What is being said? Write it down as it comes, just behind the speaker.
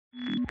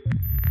You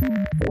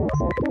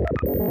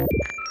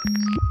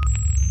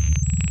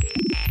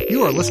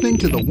are listening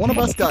to the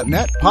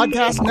oneofus.net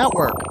podcast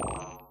network.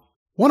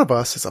 One of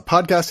Us is a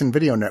podcast and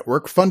video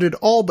network funded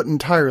all but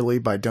entirely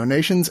by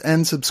donations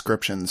and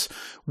subscriptions.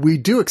 We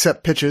do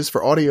accept pitches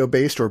for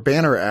audio-based or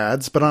banner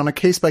ads, but on a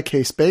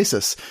case-by-case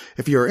basis.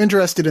 If you are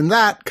interested in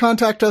that,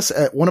 contact us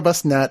at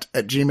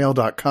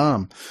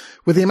oneofusnet@gmail.com.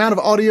 With the amount of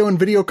audio and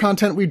video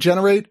content we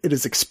generate, it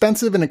is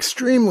expensive and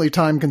extremely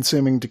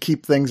time-consuming to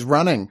keep things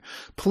running.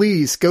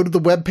 Please go to the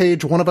webpage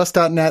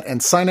oneofus.net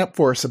and sign up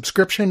for a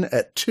subscription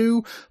at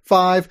 $2,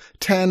 $5,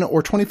 $10,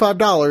 or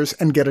 $25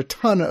 and get a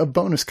ton of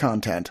bonus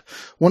content.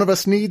 One of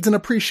Us needs and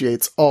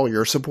appreciates all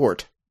your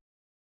support.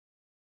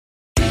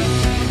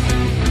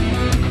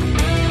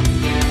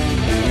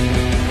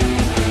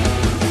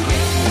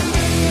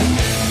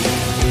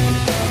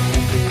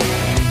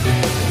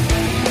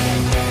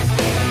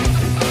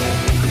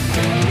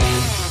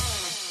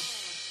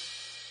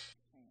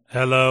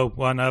 Hello,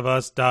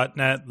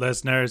 oneofus.net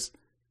listeners.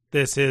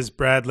 This is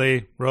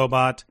Bradley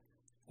Robot.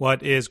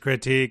 What is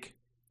critique?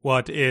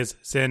 What is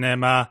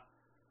cinema?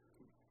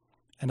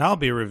 And I'll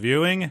be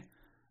reviewing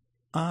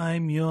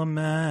I'm Your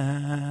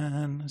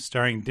Man,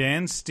 starring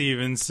Dan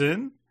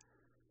Stevenson,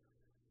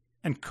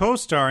 and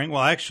co-starring,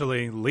 well,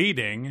 actually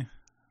leading,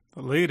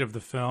 the lead of the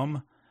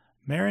film,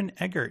 Maren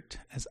Eggert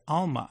as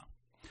Alma.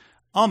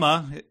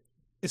 Alma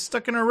is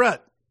stuck in a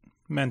rut,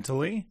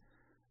 mentally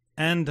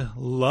and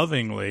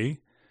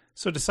lovingly,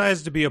 so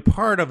decides to be a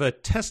part of a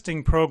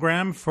testing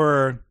program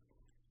for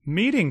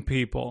meeting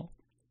people.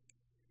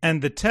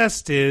 And the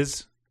test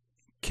is,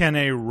 can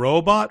a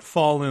robot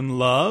fall in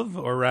love,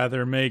 or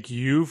rather make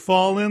you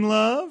fall in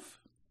love?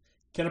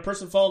 Can a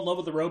person fall in love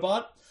with a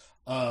robot?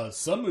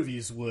 Some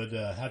movies would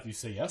have you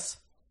say yes.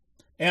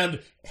 And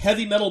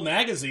Heavy Metal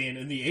Magazine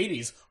in the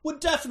 80s would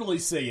definitely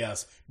say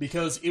yes,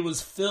 because it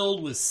was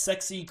filled with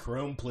sexy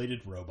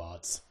chrome-plated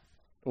robots.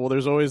 Well,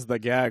 there's always the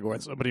gag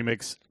when somebody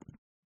makes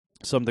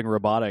something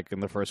robotic,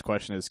 and the first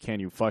question is, can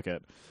you fuck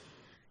it?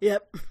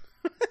 Yep.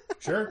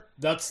 Sure.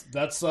 That's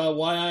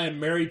why I am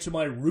married to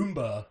my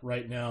Roomba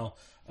right now.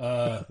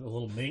 A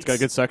little Minx. It's got a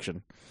good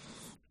section.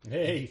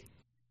 Hey.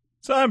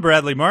 So I'm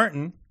Bradley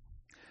Martin.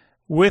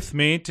 With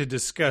me to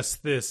discuss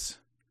this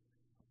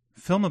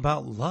film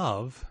about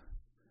love,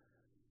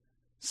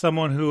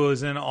 someone who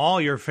is in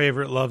all your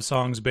favorite love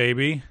songs,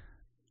 baby.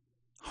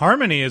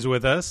 Harmony is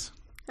with us.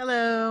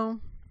 Hello.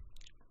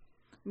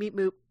 Meep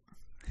boop.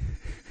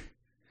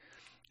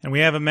 And we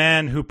have a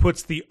man who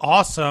puts the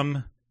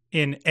awesome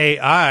in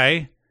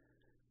AI.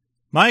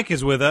 Mike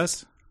is with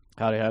us.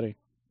 Howdy, howdy.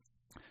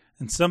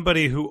 And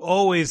somebody who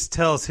always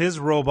tells his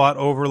robot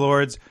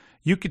overlords,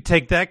 you could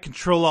take that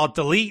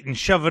Control-Alt-Delete and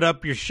shove it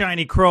up your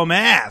shiny chrome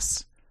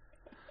ass.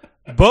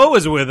 Bo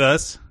is with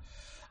us.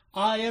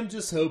 I am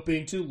just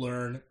hoping to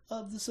learn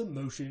of this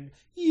emotion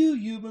you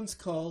humans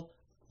call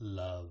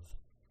love.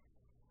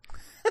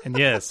 And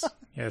yes,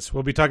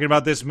 we'll be talking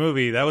about this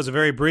movie. That was a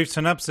very brief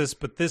synopsis,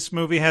 but this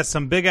movie has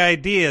some big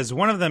ideas.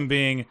 One of them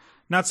being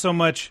not so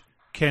much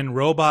can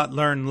robot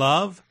learn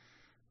love,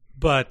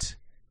 but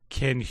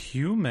can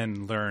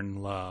human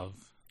learn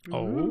love?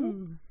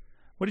 Oh.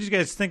 What did you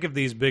guys think of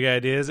these big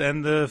ideas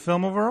and the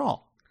film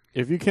overall?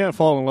 If you can't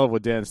fall in love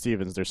with Dan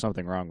Stevens, there's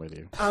something wrong with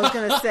you. I was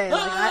gonna say,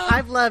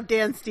 I've loved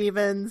Dan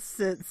Stevens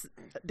since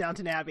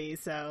Downton Abbey,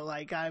 so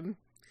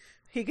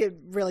he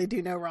could really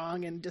do no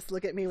wrong and just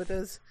look at me with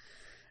those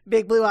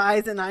big blue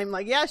eyes, and I'm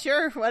like, yeah,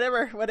 sure,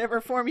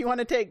 whatever form you want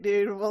to take,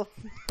 dude. Well,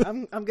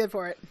 I'm good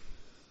for it.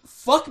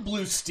 Fuck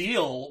Blue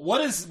Steel. What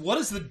is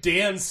the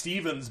Dan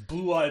Stevens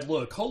blue-eyed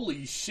look?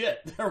 Holy shit.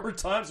 There were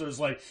times where it was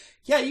like,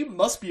 yeah, you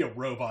must be a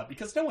robot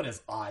because no one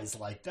has eyes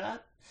like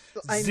that.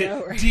 I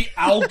know, right? Die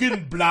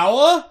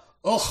Augenblaue?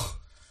 Ugh,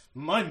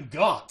 mein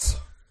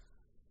Gott.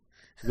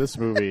 This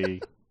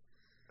movie,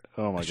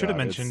 oh my God. I should have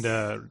mentioned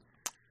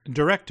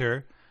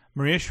director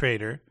Maria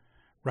Schrader,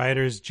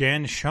 writers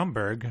Jan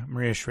Schomburg,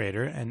 Maria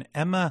Schrader, and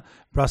Emma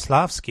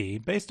Broslavsky,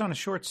 based on a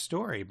short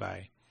story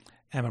by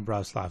Emma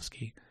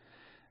Broslavsky.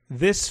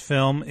 This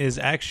film is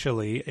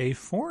actually a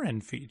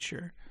foreign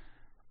feature.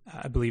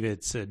 I believe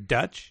it's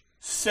Dutch.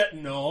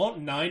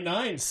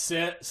 Nein,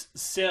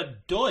 sehr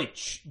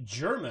Deutsch,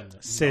 German.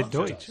 Sehr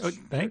Deutsch. Oh,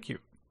 thank you.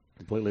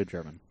 Completely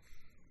German.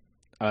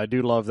 I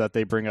do love that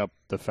they bring up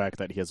the fact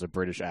that he has a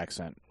British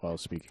accent while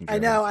speaking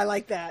German. I know, I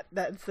like that.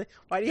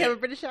 Why do you have a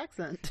British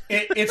accent?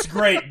 It's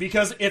great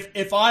because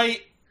if I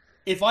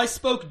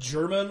spoke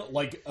German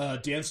like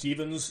Dan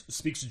Stevens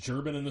speaks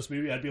German in this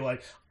movie, I'd be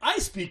like, I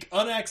speak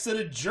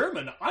unaccented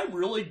German. I'm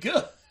really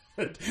good.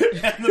 And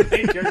the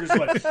main character's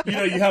like,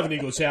 you have an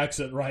English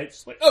accent, right?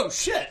 It's like, oh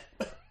shit.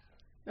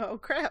 Oh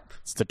crap.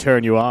 It's to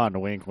turn you on,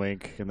 wink,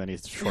 wink, and then he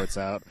shorts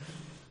out.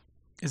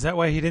 Is that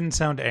why he didn't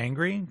sound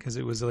angry? Because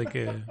it was like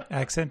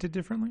accented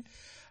differently?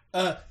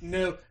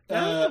 No.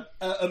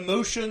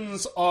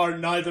 Emotions are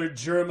neither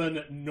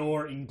German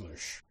nor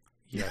English.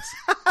 Yes.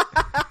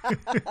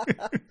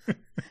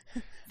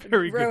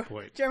 Very good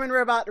point. German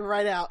robot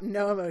right out.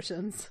 No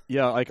emotions.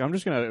 Yeah, like I'm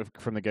just going to,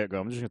 from the get-go,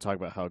 I'm just going to talk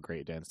about how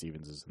great Dan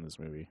Stevens is in this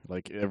movie.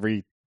 Like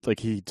every like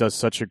he does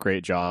such a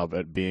great job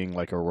at being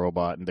like a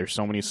robot, and there's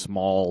so many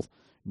small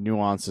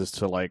nuances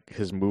to like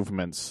his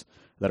movements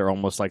that are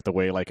almost like the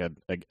way like an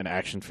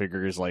action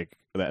figure is like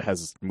that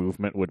has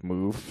movement would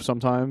move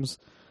sometimes,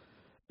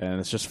 and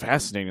it's just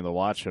fascinating to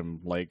watch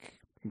him, like,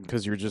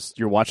 because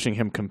you're watching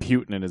him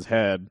computing in his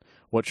head,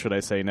 what should I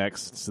say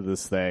next to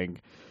this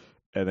thing,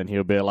 and then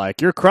he'll be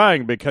like, "You're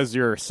crying because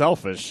you're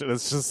selfish." And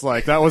it's just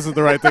like, that wasn't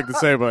the right thing to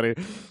say, buddy.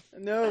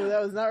 No,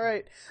 that was not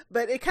right.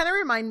 But it kind of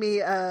reminded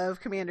me of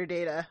Commander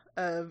Data,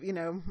 of,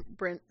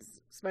 Brent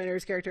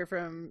Spiner's character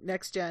from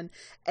Next Gen.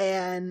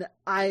 And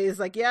I was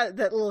like, yeah,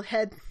 that little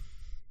head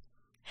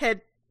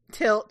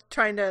tilt,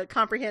 trying to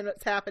comprehend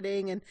what's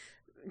happening and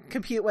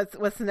compute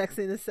what's the next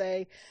thing to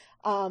say.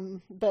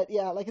 But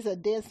yeah, like I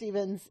said, Dan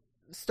Stevens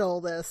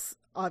stole this.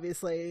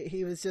 Obviously,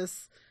 he was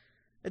just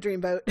a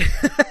dreamboat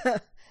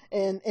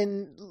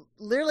and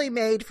literally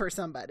made for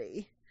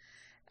somebody.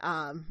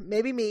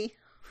 Maybe me.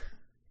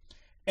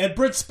 And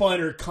Brent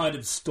Spiner kind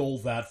of stole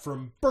that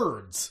from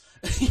birds.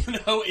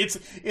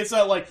 It's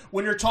like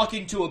when you're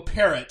talking to a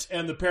parrot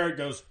and the parrot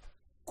goes,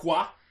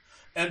 "Quoi?"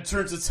 and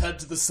turns its head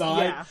to the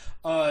side.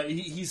 Yeah.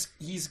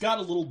 He's got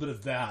a little bit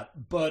of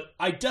that, but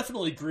I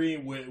definitely agree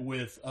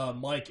with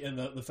Mike in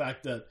the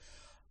fact that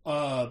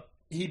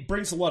he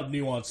brings a lot of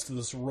nuance to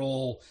this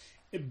role,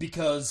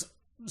 because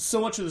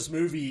so much of this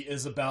movie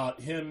is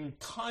about him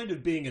kind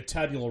of being a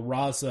tabula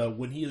rasa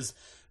when he is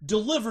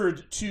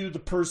delivered to the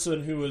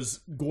person who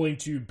is going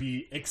to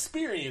be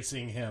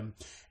experiencing him.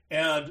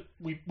 And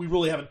we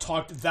really haven't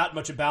talked that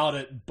much about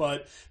it,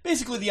 but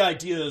basically the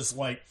idea is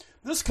like,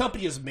 this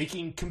company is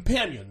making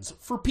companions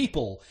for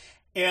people.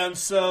 And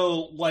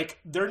so, like,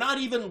 they're not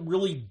even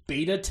really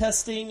beta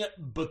testing,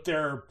 but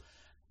they're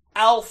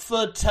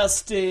alpha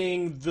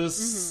testing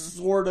this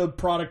sort of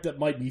product that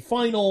might be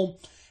final.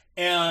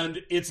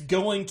 And it's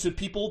going to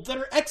people that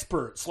are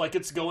experts. Like,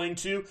 it's going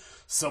to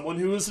someone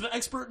who is an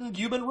expert in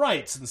human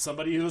rights and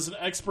somebody who is an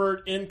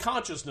expert in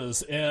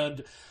consciousness.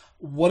 And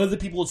one of the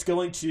people it's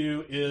going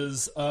to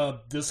is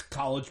this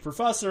college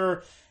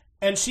professor.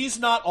 And she's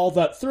not all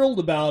that thrilled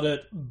about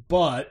it,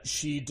 but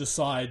she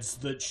decides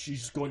that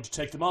she's going to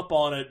take them up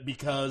on it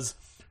because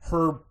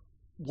her,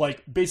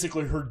 like,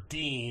 basically her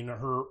dean,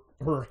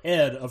 her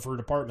head of her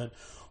department,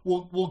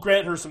 will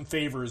grant her some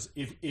favors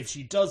if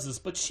she does this.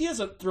 But she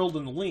isn't thrilled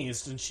in the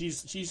least, and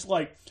she's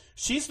like,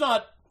 she's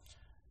not,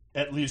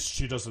 at least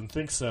she doesn't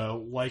think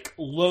so, like,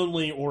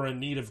 lonely or in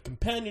need of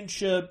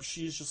companionship.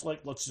 She's just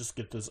like, let's just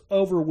get this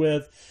over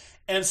with.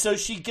 And so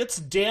she gets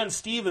Dan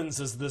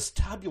Stevens as this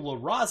tabula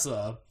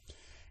rasa.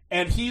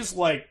 And he's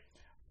like,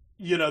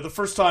 the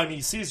first time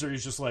he sees her,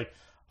 he's just like,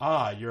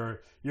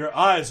 your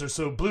eyes are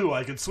so blue,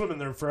 I could swim in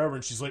them forever.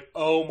 And she's like,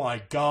 oh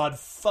my God,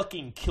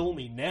 fucking kill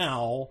me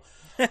now.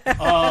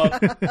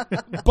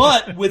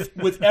 But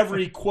with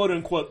every quote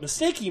unquote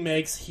mistake he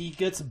makes, he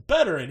gets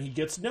better and he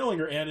gets knowing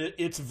her. And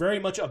it's very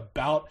much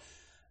about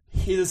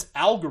his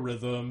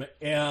algorithm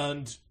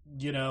and,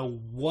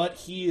 what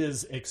he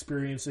is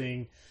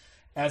experiencing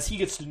as he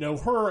gets to know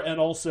her, and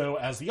also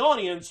as the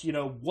audience,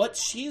 what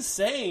she's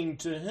saying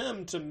to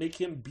him to make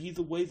him be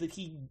the way that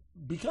he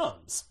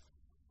becomes.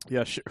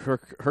 Yeah,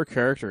 her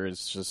character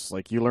is just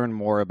like, you learn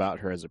more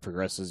about her as it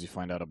progresses. You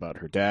find out about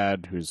her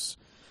dad, who's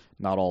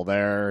not all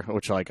there,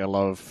 which, like, I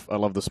love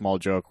the small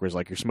joke where it's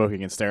like, you're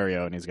smoking in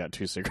stereo and he's got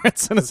 2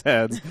 cigarettes in his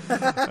head.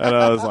 And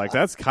I was like,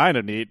 that's kind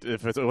of neat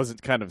if it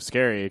wasn't kind of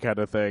scary kind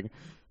of thing.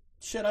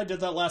 Shit, I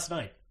did that last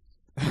night.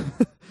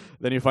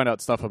 Then you find out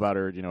stuff about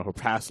her, her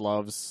past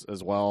loves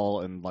as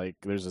well, and, like,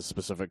 there's a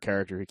specific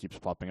character who keeps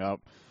popping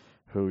up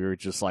who you're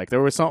just like,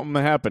 there was something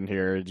that happened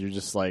here. You're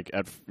just like,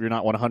 you're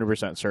not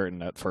 100%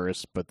 certain at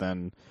first, but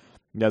then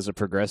as it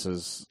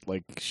progresses,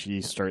 like,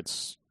 she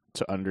starts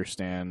to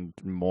understand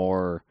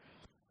more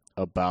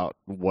about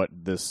what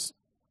this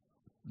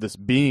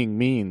being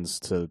means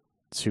to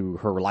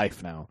her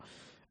life now.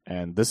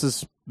 And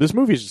this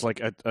movie is just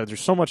like,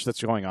 there's so much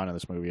that's going on in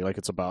this movie. Like,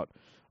 it's about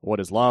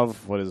what is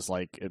love, what is,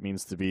 like, it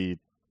means to be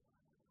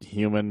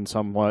human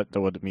somewhat,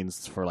 what it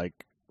means for, like,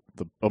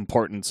 the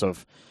importance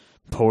of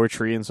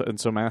poetry in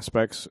some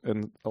aspects,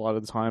 and a lot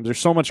of the times there's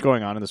so much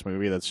going on in this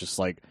movie that's just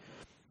like,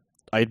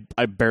 I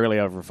barely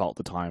ever felt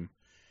the time.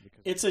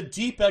 It's a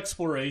deep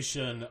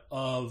exploration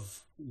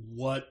of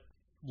what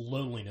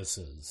loneliness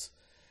is,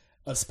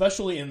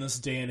 especially in this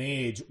day and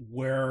age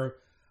where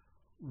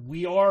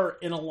we are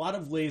in a lot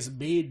of ways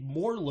made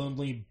more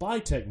lonely by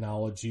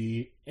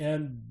technology.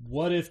 And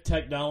what if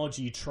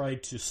technology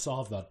tried to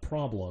solve that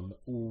problem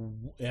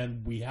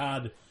and we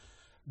had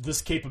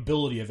this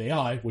capability of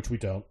AI, which we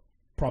don't,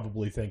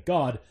 probably, thank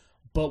God,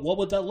 but what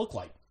would that look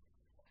like?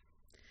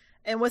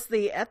 And what's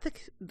the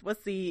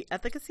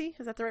efficacy?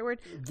 Is that the right word?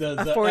 The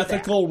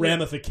ethical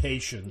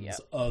ramifications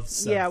of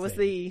said thing. Was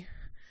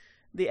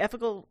the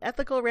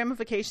ethical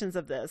ramifications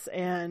of this.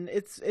 And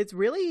it's a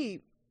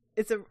really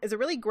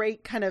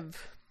great kind of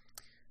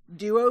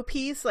duo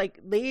piece. Like,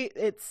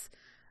 it's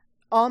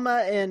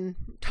Alma and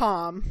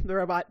Tom, the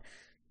robot,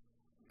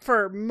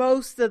 for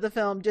most of the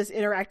film just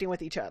interacting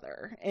with each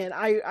other. And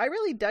I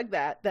really dug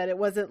that it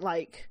wasn't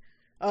like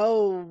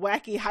oh,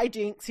 wacky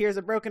hijinks, here's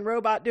a broken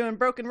robot doing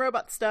broken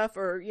robot stuff,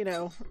 or, you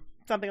know,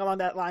 something along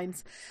that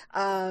lines.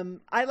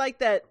 I like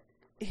that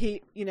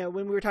he, you know,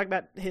 when we were talking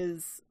about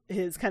his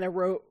kind of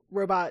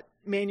robot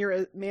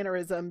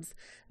mannerisms,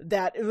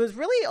 that it was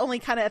really only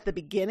kind of at the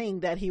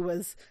beginning that he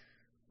was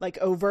like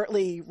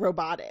overtly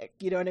robotic.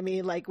 You know what I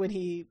mean? Like when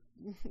he,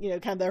 you know,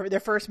 kind of their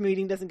first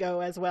meeting doesn't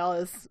go as well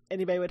as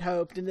anybody would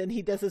hoped, and then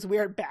he does this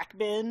weird back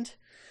bend.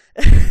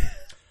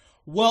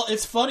 Well,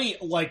 it's funny,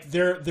 like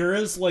there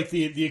is like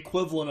the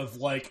equivalent of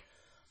like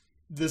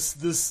this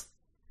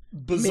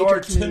bizarre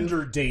Matrix Tinder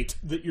move. date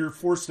that you're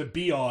forced to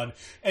be on,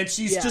 and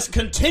she's just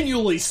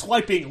continually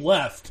swiping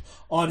left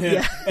on him,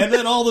 Yeah. and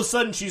then all of a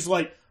sudden she's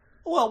like,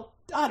 well,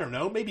 I don't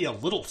know, maybe a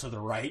little to the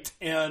right,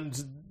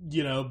 and,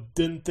 you know,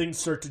 then things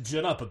start to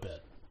gin up a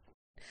bit.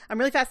 I'm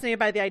really fascinated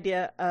by the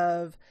idea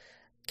of,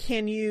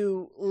 can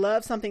you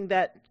love something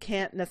that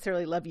can't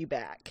necessarily love you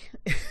back?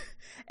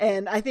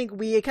 And I think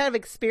we kind of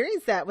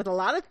experience that with a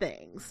lot of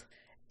things.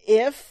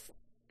 If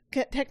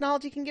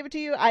technology can give it to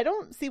you, I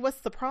don't see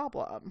what's the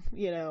problem.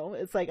 You know,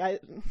 it's like,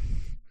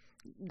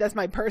 that's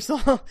my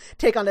personal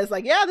take on this.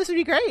 Like, yeah, this would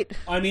be great.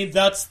 I mean,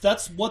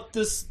 that's what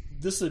this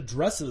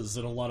addresses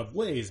in a lot of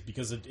ways,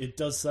 because it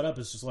does set up.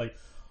 It's just like,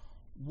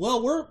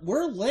 well,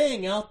 we're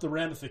laying out the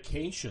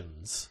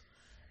ramifications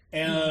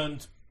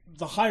and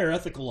the higher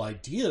ethical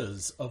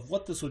ideas of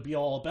what this would be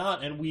all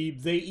about, and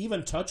they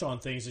even touch on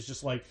things. It's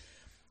just like,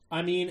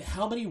 I mean,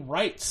 how many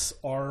rights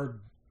are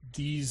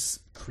these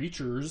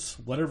creatures,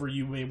 whatever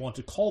you may want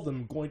to call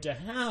them, going to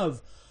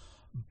have?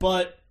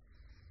 But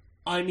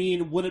I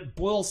mean, when it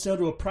boils down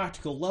to a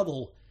practical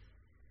level,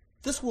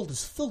 this world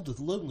is filled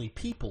with lonely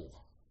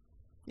people.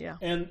 Yeah.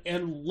 And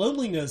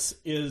loneliness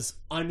is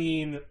one of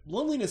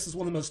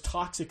the most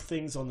toxic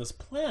things on this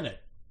planet.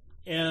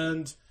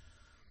 And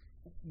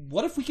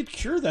what if we could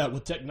cure that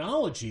with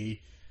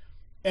technology?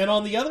 And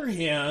on the other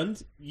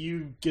hand,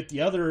 you get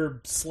the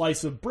other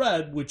slice of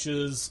bread, which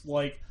is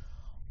like,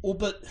 well,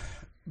 but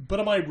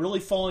am I really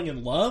falling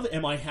in love?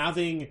 Am I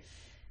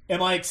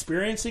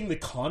experiencing the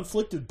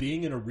conflict of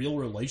being in a real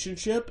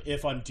relationship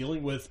if I'm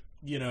dealing with,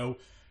 you know,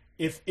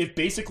 if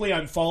basically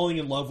I'm falling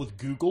in love with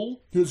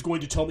Google, who's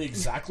going to tell me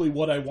exactly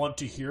what I want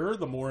to hear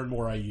the more and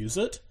more I use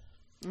it?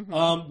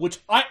 Mm-hmm. Which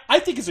I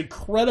think is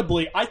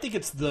I think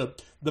it's the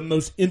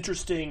most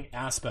interesting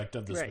aspect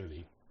of this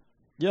movie.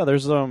 Yeah,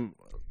 there's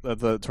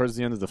towards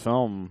the end of the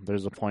film,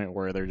 there's a point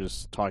where they're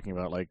just talking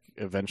about, like,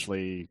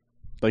 eventually,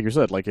 like you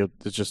said, like it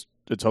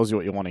tells you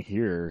what you want to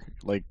hear.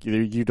 Like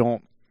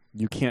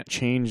you can't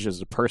change as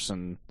a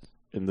person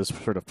in this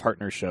sort of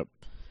partnership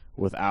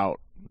without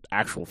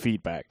actual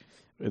feedback.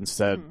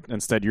 Instead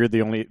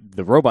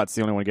the robot's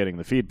the only one getting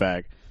the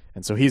feedback,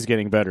 and so he's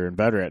getting better and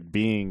better at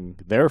being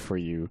there for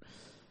you,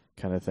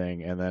 kind of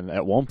thing. And then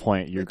at one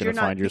point you're going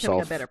to find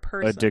yourself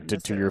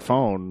addicted to your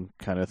phone,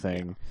 kind of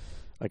thing. Yeah.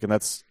 Like, and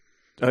that's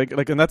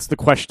and that's the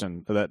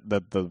question that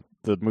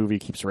the movie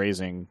keeps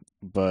raising.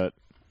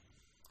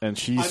 And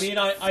she's, I mean,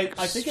 I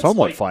think it's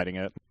somewhat like fighting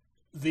it.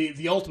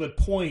 The ultimate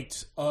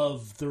point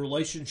of the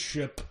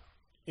relationship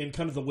in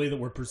kind of the way that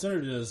we're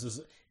presented is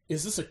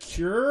this a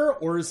cure,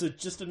 or is it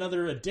just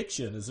another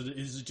addiction? Is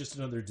it just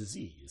another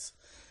disease?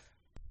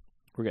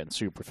 We're getting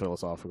super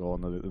philosophical,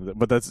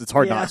 but it's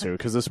hard not to,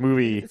 because this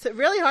movie... It's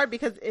really hard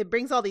because it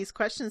brings all these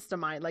questions to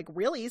mind, like,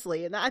 real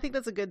easily. And I think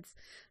that's a good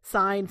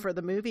sign for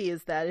the movie,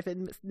 is that if it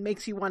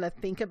makes you want to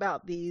think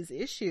about these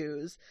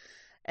issues,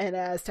 and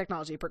as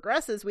technology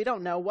progresses, we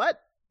don't know what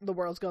the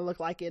world's going to look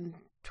like in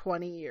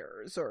 20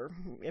 years, or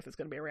if it's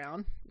going to be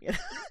around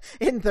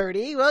in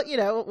 30. Well, you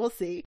know, we'll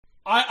see.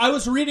 I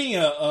was reading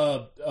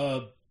a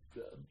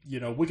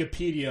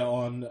Wikipedia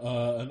on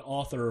an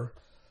author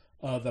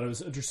that I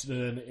was interested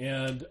in,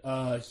 and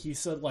he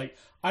said, like,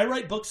 I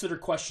write books that are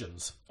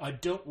questions. I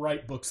don't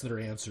write books that are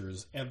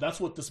answers, and that's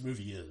what this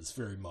movie is,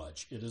 very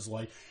much. It is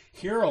like,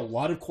 here are a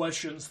lot of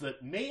questions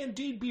that may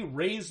indeed be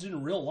raised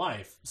in real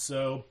life,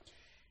 so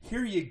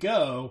here you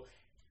go.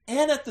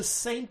 And at the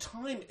same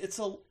time, it's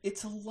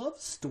a love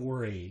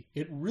story.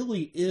 It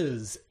really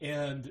is,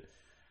 and,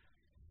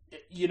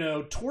 you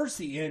know, towards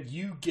the end,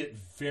 you get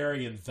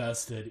very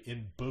invested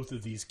in both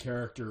of these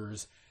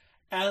characters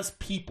as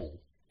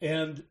people.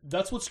 And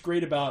that's what's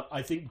great about,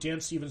 I think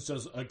Dan Stevens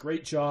does a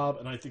great job,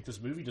 and I think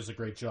this movie does a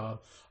great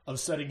job of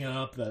setting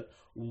up that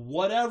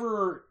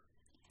whatever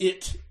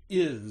it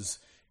is,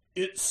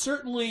 it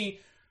certainly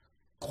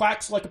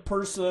quacks like a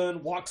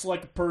person, walks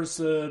like a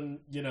person,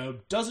 you know,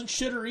 doesn't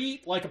shit or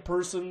eat like a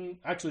person.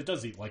 Actually, it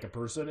does eat like a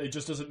person. It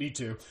just doesn't need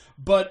to.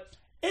 But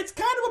it's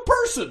kind of a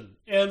person.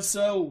 And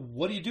so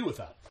what do you do with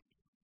that?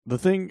 The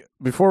thing,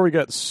 before we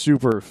get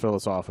super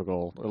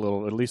philosophical, a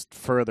little, at least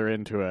further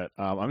into it,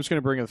 I'm just going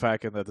to bring in the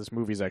fact that this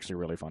movie is actually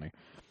really funny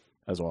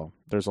as well.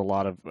 There's a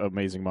lot of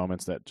amazing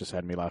moments that just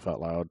had me laugh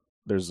out loud.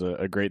 There's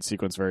a great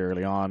sequence very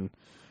early on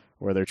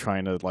where they're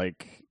trying to,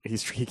 like, he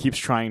keeps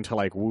trying to,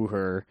 like, woo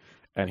her,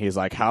 and he's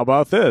like, how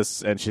about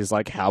this? And she's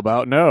like, how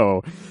about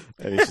no?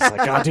 And he's just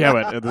like, God damn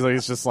it. And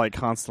he's just, like,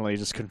 constantly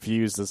just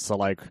confused as to,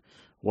 like,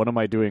 what am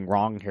I doing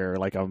wrong here?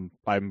 Like, I'm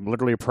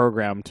literally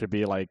programmed to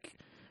be, like,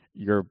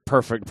 you're a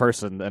perfect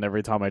person, and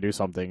every time I do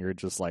something, you're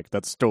just like,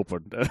 that's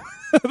stupid.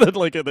 And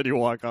then you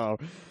walk off.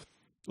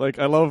 Like,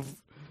 I love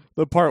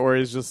the part where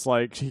he's just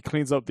like, he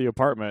cleans up the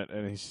apartment,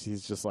 and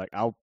he's just like,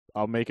 I'll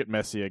make it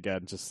messy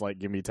again. Just like,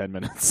 give me 10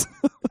 minutes.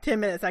 10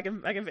 minutes, I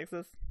can fix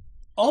this.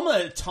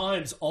 Alma at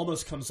times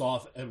almost comes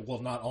off,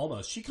 well, not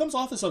almost, she comes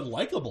off as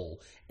unlikable.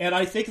 And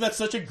I think that's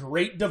such a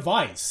great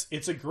device.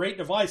 It's a great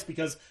device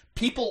because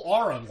people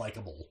are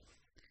unlikable.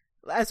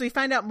 As we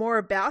find out more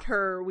about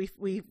her,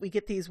 we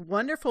get these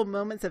wonderful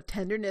moments of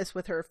tenderness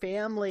with her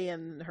family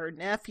and her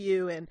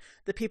nephew and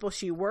the people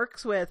she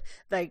works with.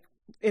 Like,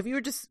 if you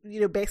were just,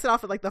 base it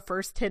off of like the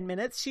first 10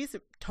 minutes, she's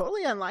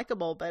totally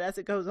unlikable. But as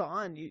it goes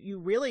on, you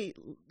really,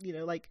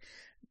 like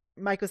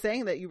Mike was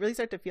saying, that you really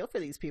start to feel for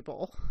these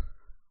people.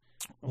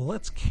 Well,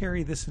 let's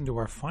carry this into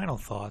our final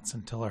thoughts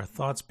until our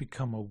thoughts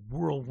become a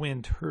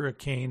whirlwind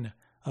hurricane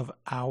of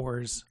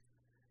hours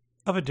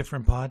of a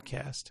different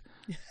podcast.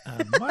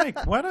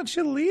 Mike, why don't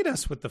you lead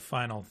us with the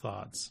final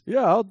thoughts?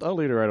 Yeah, I'll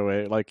lead it right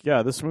away. Like,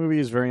 yeah, this movie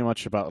is very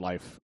much about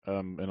life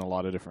in a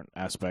lot of different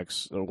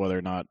aspects, whether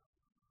or not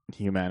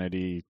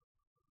humanity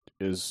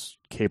is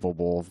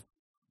capable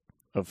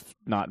of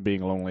not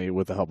being lonely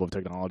with the help of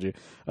technology,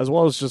 as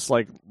well as just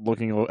like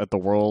looking at the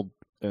world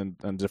and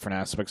different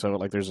aspects of it.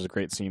 Like, there's this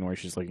great scene where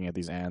she's looking at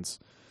these ants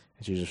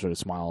and she just sort of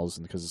smiles,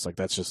 and because it's like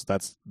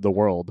that's the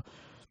world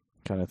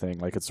kind of thing.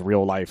 Like, it's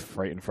real life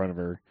right in front of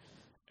her,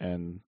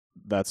 and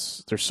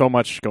there's so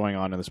much going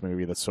on in this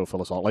movie that's so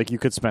philosophical. Like, you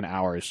could spend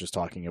hours just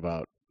talking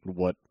about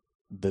what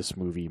this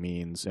movie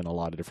means in a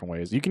lot of different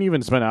ways. You can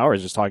even spend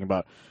hours just talking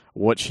about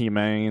what she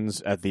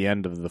means at the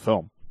end of the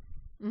film,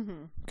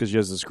 because she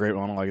has this great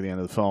monologue at the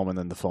end of the film, and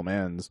then the film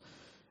ends.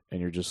 And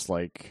you're just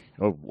like,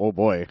 oh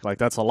boy, like,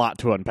 that's a lot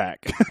to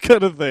unpack,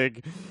 kind of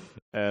thing.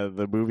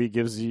 The movie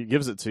gives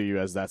it to you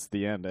as that's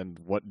the end. And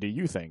what do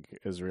you think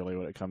is really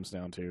what it comes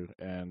down to?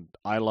 And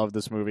I love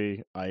this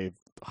movie. I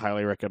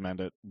highly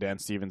recommend it. Dan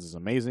Stevens is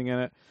amazing in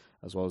it,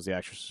 as well as the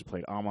actress who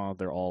played Amma.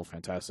 They're all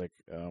fantastic.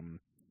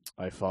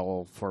 I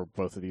follow for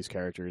both of these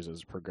characters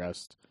as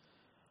progressed.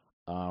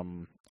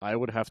 I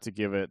would have to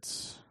give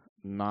it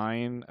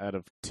 9 out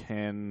of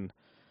 10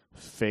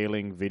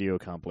 failing video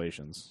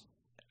compilations.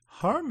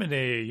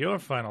 Harmony, your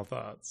final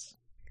thoughts.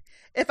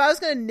 If I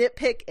was going to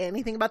nitpick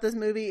anything about this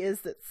movie,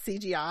 is that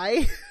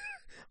CGI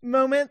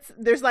moments.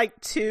 There's like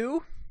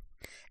 2,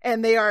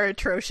 and they are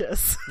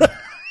atrocious.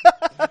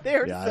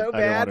 They're so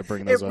bad.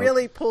 It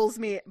really pulls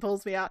me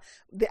out.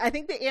 I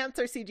think the ants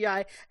are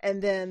CGI,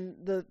 and then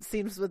the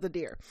scenes with the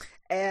deer,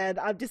 and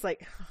I'm just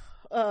like,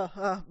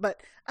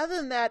 but other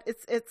than that,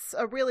 it's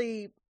a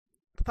really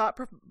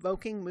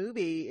thought-provoking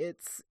movie.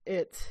 It's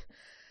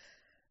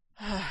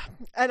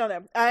I don't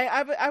know.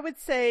 I would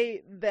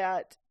say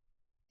that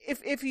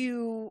if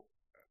you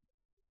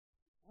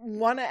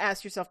want to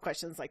ask yourself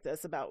questions like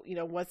this about,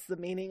 what's the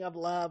meaning of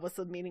love, what's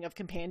the meaning of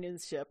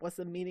companionship, what's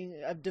the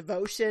meaning of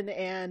devotion,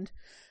 and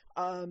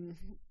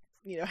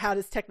how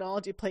does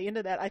technology play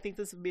into that, I think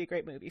this would be a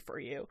great movie for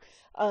you.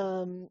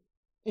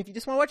 If you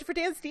just want to watch it for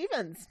Dan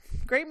Stevens,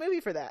 great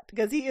movie for that,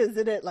 because he is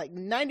in it like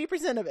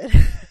 90% of it.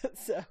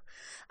 So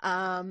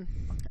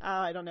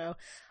I don't know.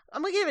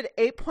 I'm going to give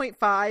it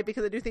 8.5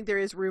 because I do think there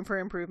is room for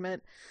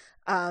improvement.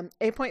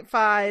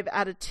 8.5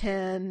 out of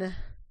 10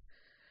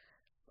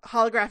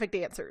 holographic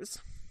dancers.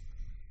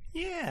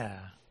 Yeah.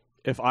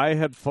 If I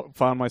had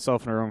found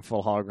myself in a room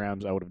full of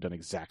holograms, I would have done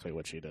exactly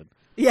what she did.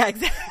 Yeah,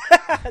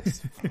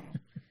 exactly.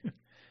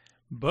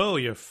 Bo,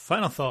 your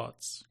final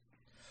thoughts.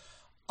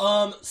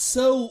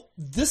 So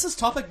this is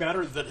topic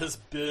matter that has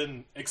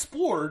been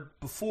explored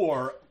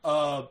before.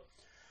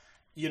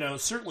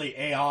 Certainly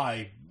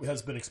AI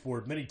has been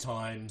explored many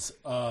times,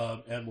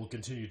 and will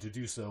continue to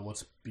do so.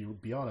 Let's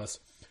be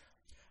honest.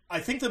 I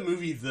think the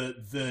movie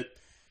that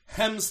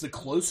hems the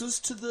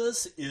closest to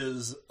this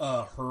is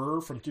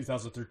Her from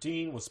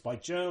 2013 with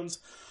Spike Jonze,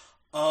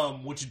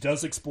 which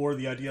does explore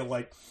the idea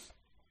like,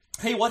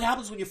 hey, what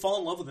happens when you fall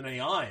in love with an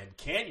AI, and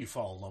can you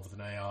fall in love with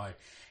an AI?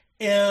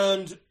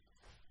 And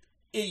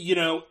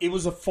it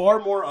was a far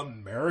more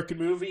American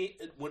movie.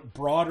 It went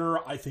broader.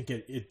 I think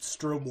it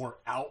strove more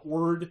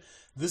outward.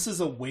 This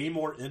is a way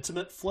more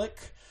intimate flick.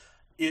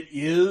 It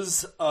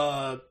is,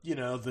 that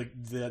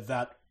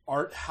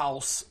art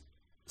house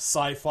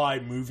sci-fi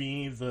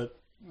movie that,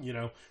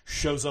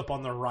 shows up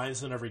on the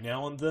horizon every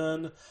now and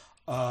then.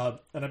 And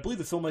I believe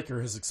the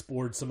filmmaker has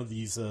explored some of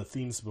these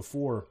themes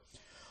before.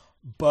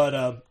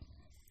 But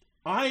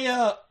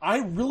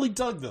I really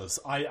dug this.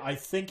 I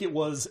think it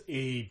was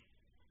a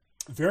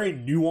very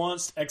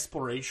nuanced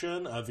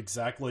exploration of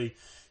exactly,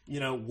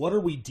 what are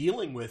we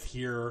dealing with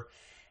here?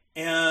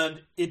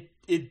 And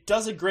it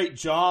does a great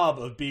job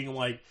of being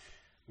like,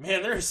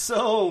 man, there's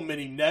so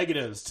many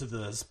negatives to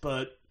this,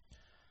 but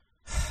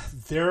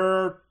there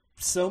are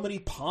so many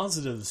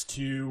positives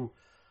to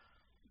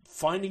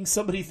finding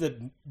somebody that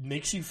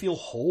makes you feel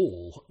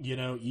whole,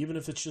 even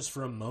if it's just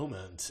for a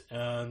moment.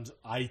 And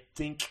I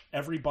think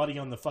everybody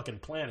on the fucking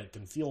planet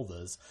can feel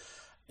this.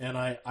 And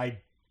I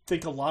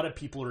think a lot of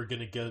people are going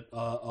to get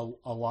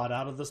a lot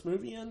out of this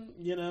movie, and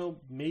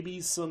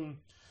maybe some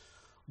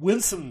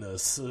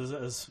winsomeness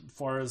as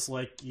far as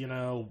like, you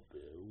know,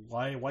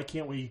 why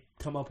can't we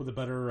come up with a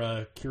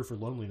better cure for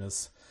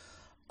loneliness?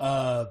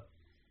 So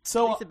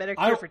It's a better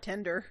cure for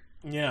Tinder.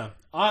 Yeah,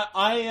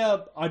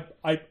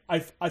 I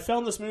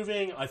found this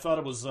movie. I thought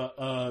it was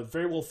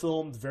very well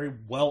filmed, very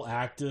well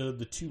acted.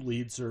 The two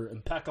leads are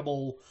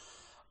impeccable.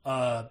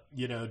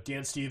 You know,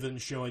 Dan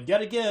Stevens showing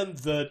yet again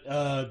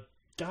that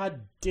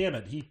God damn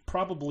it, he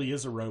probably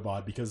is a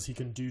robot because he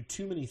can do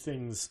too many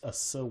things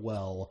so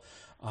well.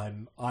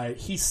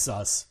 He's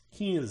sus.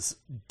 He is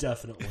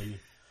definitely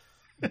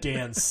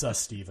Dan Sus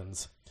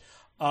Stevens.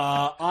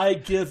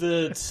 I give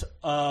it.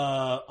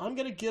 I'm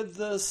gonna give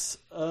this.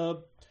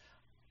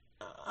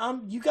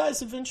 You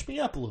guys have inched me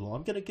up a little.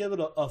 I'm gonna give it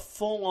a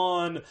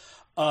full-on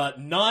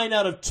 9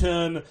 out of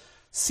 10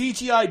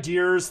 CGI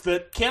deers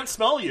that can't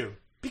smell you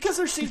because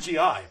they're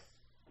CGI.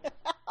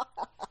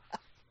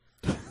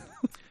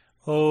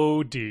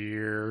 Oh,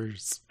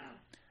 dears.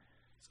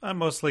 I'm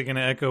mostly going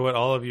to echo what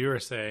all of you are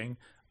saying.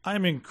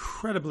 I'm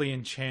incredibly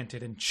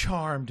enchanted and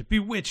charmed,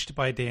 bewitched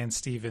by Dan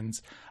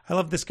Stevens. I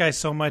love this guy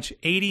so much.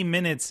 80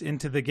 minutes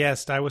into The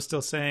Guest, I was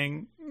still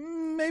saying,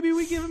 maybe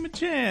we give him a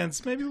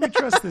chance. Maybe we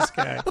trust this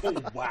guy.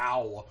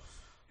 Wow.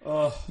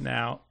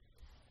 Now,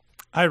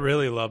 I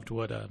really loved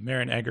what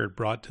Maren Eggert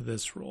brought to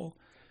this role.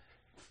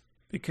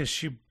 Because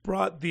she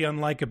brought the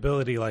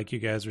unlikability, like you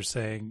guys were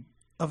saying,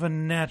 of a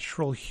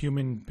natural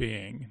human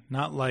being.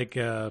 Not like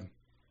a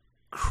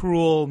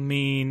cruel,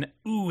 mean,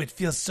 ooh, it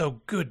feels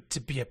so good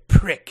to be a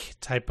prick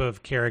type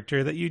of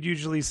character that you'd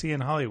usually see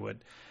in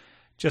Hollywood.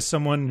 Just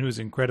someone who's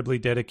incredibly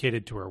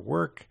dedicated to her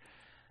work,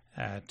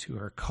 to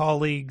her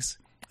colleagues,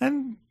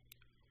 and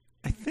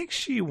I think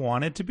she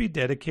wanted to be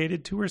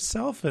dedicated to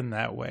herself in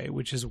that way,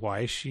 which is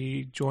why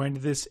she joined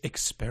this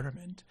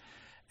experiment.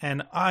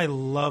 And I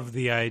love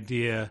the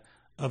idea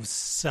of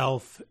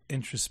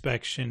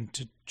self-introspection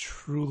to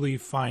truly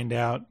find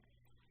out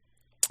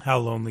how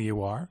lonely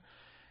you are.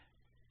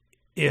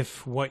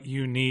 If what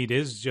you need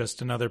is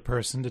just another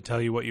person to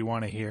tell you what you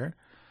want to hear,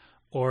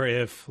 or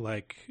if,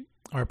 like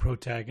our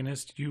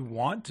protagonist, you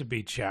want to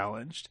be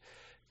challenged.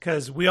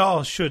 Because we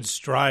all should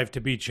strive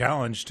to be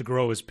challenged to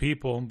grow as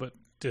people, but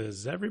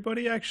does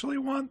everybody actually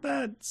want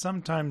that?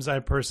 Sometimes I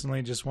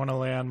personally just want to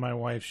lay on my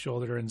wife's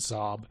shoulder and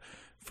sob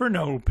for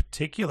no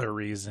particular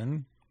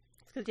reason.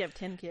 It's because you have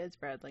 10 kids,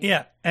 Bradley.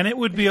 Yeah, and it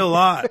would be a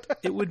lot.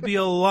 It would be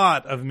a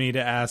lot of me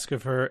to ask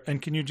of her,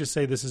 and can you just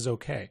say this is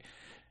okay?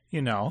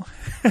 You know.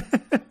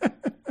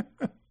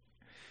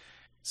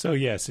 So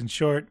yes, in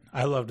short,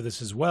 I loved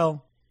this as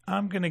well.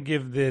 I'm going to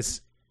give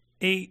this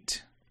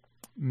 8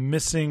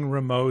 missing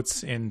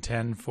remotes in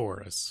 10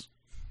 for us.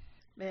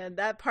 Man,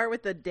 that part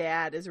with the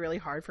dad is really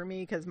hard for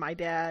me because my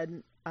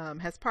dad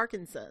has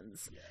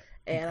Parkinson's. Yeah.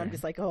 And okay. I'm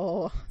just like,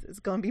 oh, it's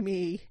going to be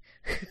me.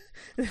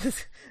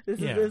 This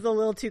is a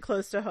little too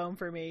close to home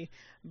for me.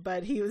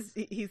 But he's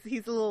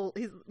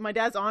my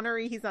dad's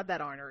ornery. He's not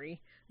that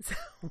ornery. So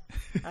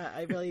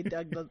I really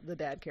dug the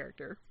dad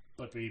character.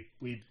 But we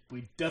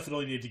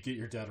definitely need to get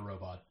your dad a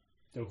robot.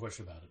 No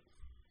question about it.